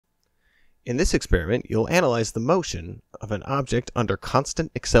In this experiment, you'll analyze the motion of an object under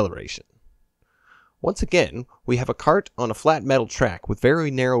constant acceleration. Once again, we have a cart on a flat metal track with very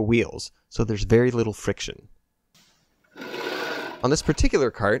narrow wheels, so there's very little friction. On this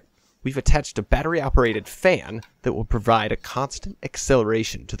particular cart, we've attached a battery-operated fan that will provide a constant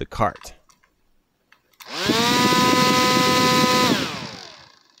acceleration to the cart.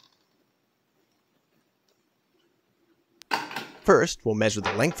 First, we'll measure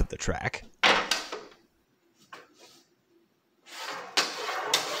the length of the track.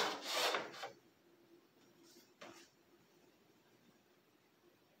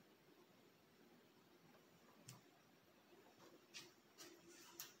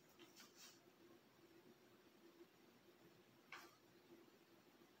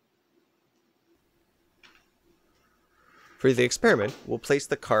 For the experiment, we'll place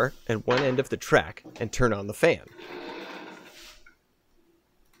the cart at one end of the track and turn on the fan.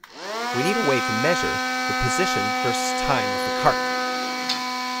 We need a way to measure the position versus time of the cart.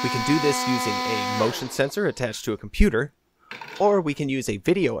 We can do this using a motion sensor attached to a computer, or we can use a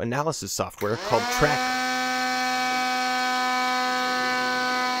video analysis software called Tracker.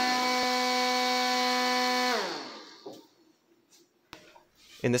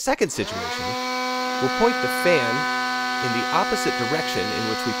 In the second situation, we'll point the fan in the opposite direction in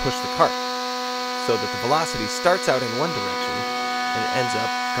which we push the cart, so that the velocity starts out in one direction and ends up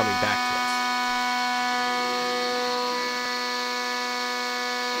coming back to us.